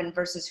psilocybin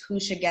versus who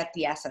should get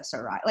the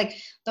SSRI? Like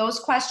those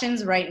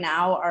questions right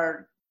now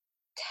are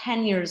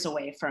 10 years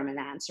away from an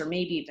answer,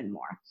 maybe even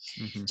more.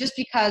 Mm-hmm. Just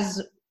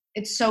because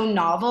it's so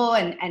novel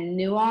and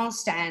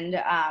nuanced and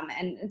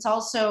it's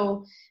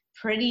also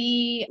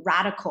pretty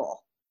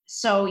radical.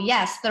 So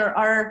yes, there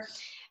are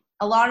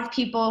a lot of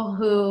people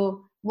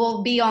who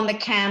will be on the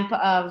camp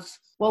of,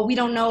 well, we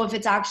don't know if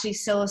it's actually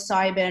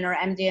psilocybin or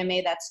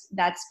MDMA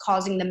that's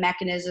causing the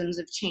mechanisms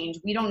of change.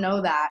 We don't know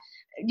that.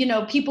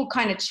 People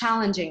kind of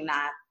challenging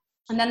that.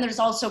 And then there's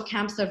also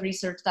camps of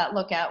research that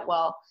look at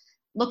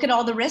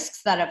all the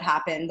risks that have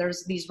happened.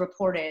 There's these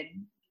reported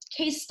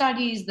case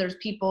studies, there's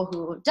people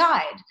who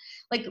died.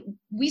 Like,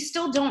 we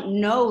still don't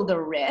know the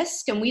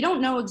risk, and we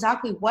don't know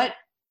exactly what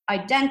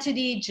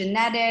identity,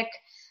 genetic,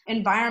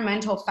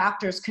 environmental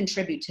factors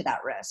contribute to that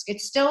risk.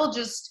 It's still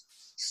just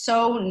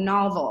so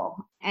novel.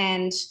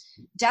 And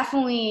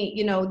definitely,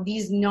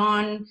 these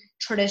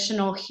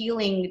non-traditional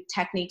healing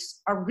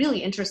techniques are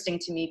really interesting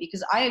to me,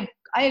 because I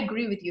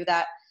agree with you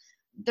that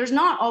there's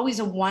not always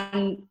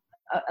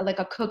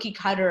a cookie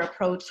cutter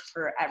approach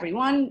for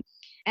everyone.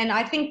 And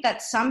I think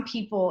that some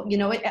people,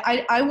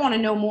 I want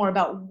to know more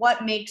about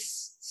what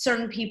makes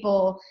certain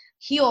people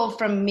heal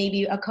from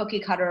maybe a cookie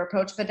cutter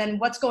approach, but then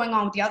what's going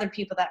on with the other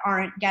people that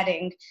aren't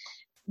getting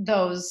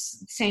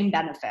those same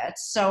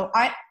benefits. So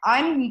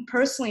I'm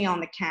personally on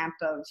the camp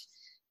of,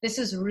 this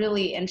is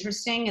really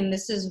interesting, and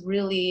this is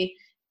really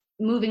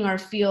moving our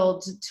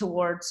field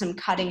towards some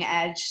cutting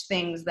edge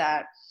things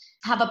that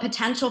have a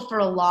potential for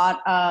a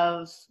lot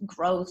of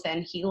growth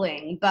and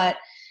healing, but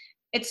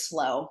it's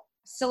slow.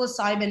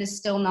 Psilocybin is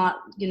still not,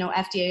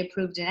 FDA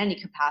approved in any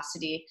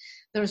capacity.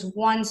 There's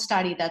one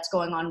study that's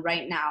going on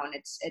right now, and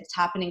it's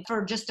happening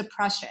for just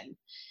depression,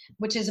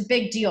 which is a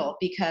big deal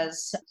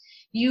because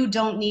you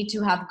don't need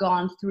to have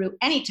gone through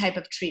any type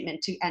of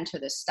treatment to enter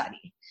this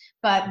study.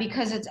 But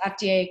because it's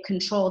FDA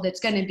controlled, it's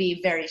going to be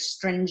very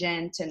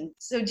stringent. And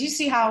so do you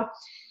see how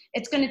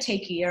it's going to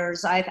take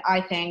years,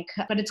 I think,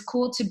 but it's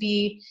cool to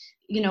be,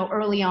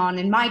 early on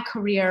in my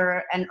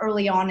career and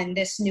early on in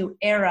this new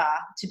era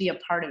to be a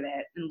part of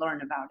it and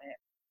learn about it.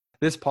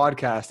 This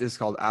podcast is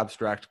called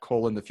Abstract: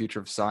 The Future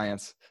of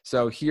Science.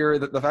 So here,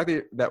 the fact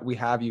that we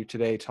have you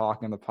today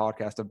talking on the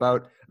podcast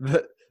about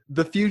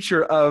the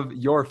future of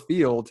your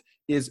field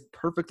is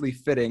perfectly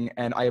fitting.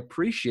 And I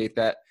appreciate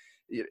that.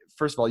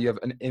 First of all, you have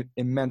an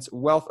immense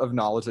wealth of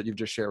knowledge that you've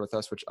just shared with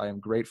us, which I am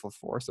grateful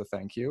for. So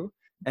thank you.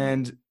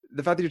 And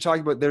the fact that you're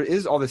talking about there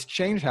is all this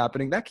change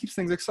happening, that keeps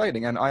things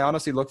exciting. And I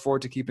honestly look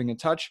forward to keeping in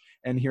touch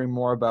and hearing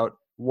more about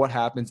what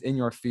happens in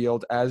your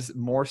field as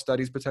more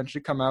studies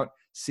potentially come out,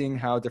 seeing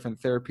how different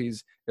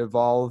therapies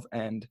evolve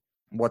and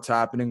what's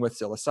happening with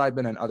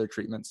psilocybin and other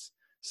treatments.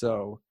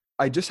 So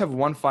I just have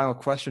one final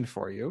question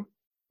for you,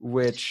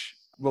 which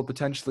will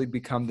potentially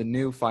become the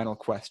new final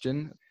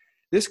question.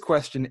 This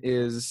question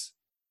is,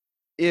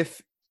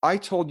 if I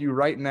told you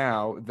right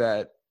now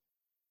that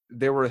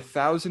there were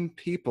 1,000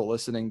 people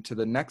listening to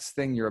the next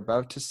thing you're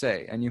about to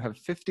say, and you have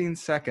 15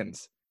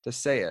 seconds to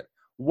say it,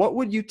 what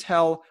would you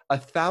tell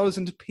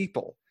 1,000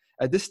 people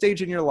at this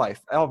stage in your life,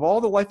 out of all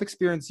the life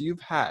experience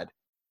you've had?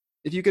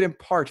 If you could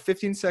impart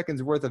 15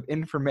 seconds worth of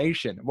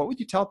information, what would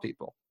you tell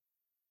people?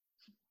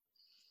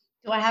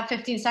 Do I have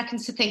 15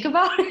 seconds to think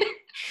about it?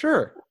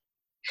 Sure.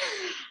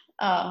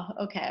 Oh,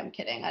 okay. I'm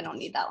kidding. I don't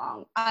need that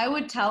long. I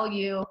would tell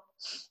you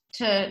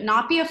to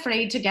not be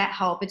afraid to get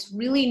help. It's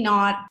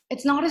not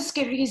as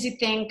scary as you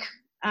think.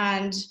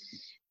 And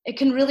it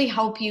can really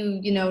help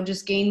you,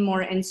 just gain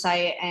more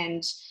insight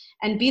and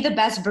be the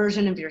best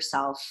version of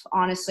yourself.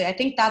 Honestly, I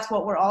think that's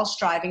what we're all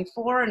striving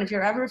for. And if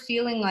you're ever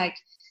feeling like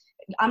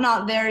I'm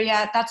not there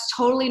yet, that's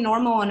totally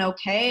normal and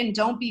okay. And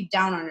don't be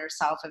down on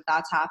yourself if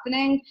that's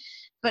happening.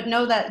 But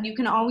know that you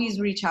can always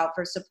reach out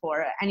for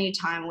support at any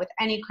time with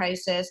any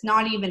crisis,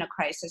 not even a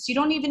crisis. You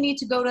don't even need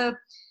to go to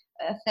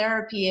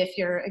therapy if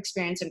you're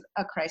experiencing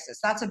a crisis.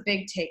 That's a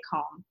big take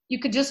home. You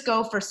could just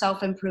go for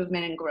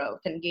self-improvement and growth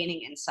and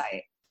gaining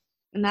insight.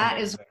 And that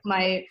is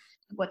my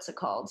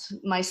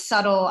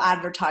subtle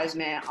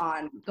advertisement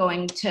on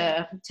going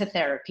to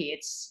therapy.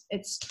 It's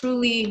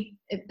truly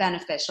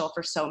beneficial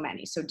for so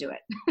many. So do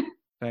it.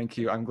 Thank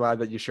you. I'm glad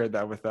that you shared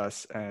that with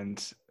us.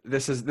 And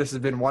this has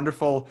been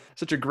wonderful.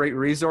 Such a great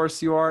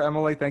resource you are,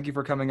 Emily. Thank you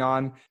for coming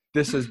on.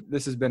 This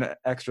has been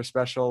extra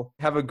special.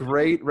 Have a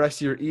great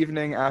rest of your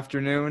evening,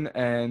 afternoon.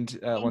 And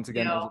once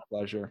again, it was a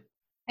pleasure.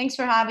 Thanks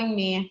for having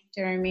me,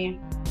 Jeremy.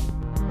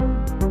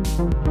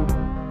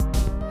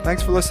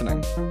 Thanks for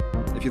listening.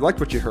 If you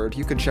liked what you heard,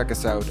 you can check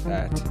us out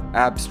at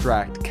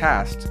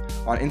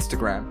AbstractCast on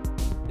Instagram.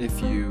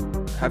 If you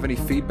have any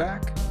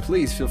feedback,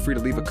 please feel free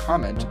to leave a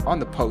comment on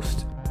the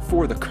post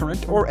for the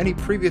current or any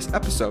previous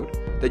episode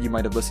that you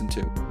might have listened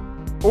to.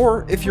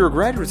 Or if you're a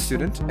graduate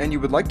student and you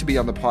would like to be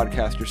on the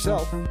podcast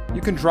yourself, you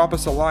can drop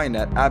us a line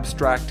at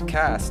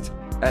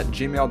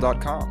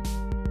abstractcast@gmail.com.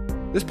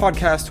 This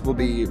podcast will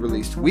be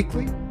released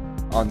weekly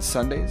on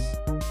Sundays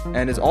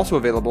and is also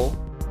available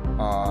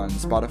on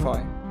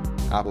Spotify,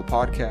 Apple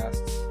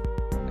Podcasts,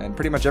 and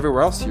pretty much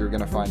everywhere else you're going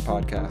to find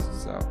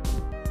podcasts. So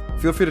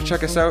feel free to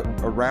check us out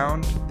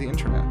around the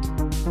internet.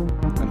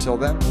 Until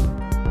then,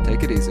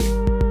 take it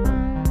easy.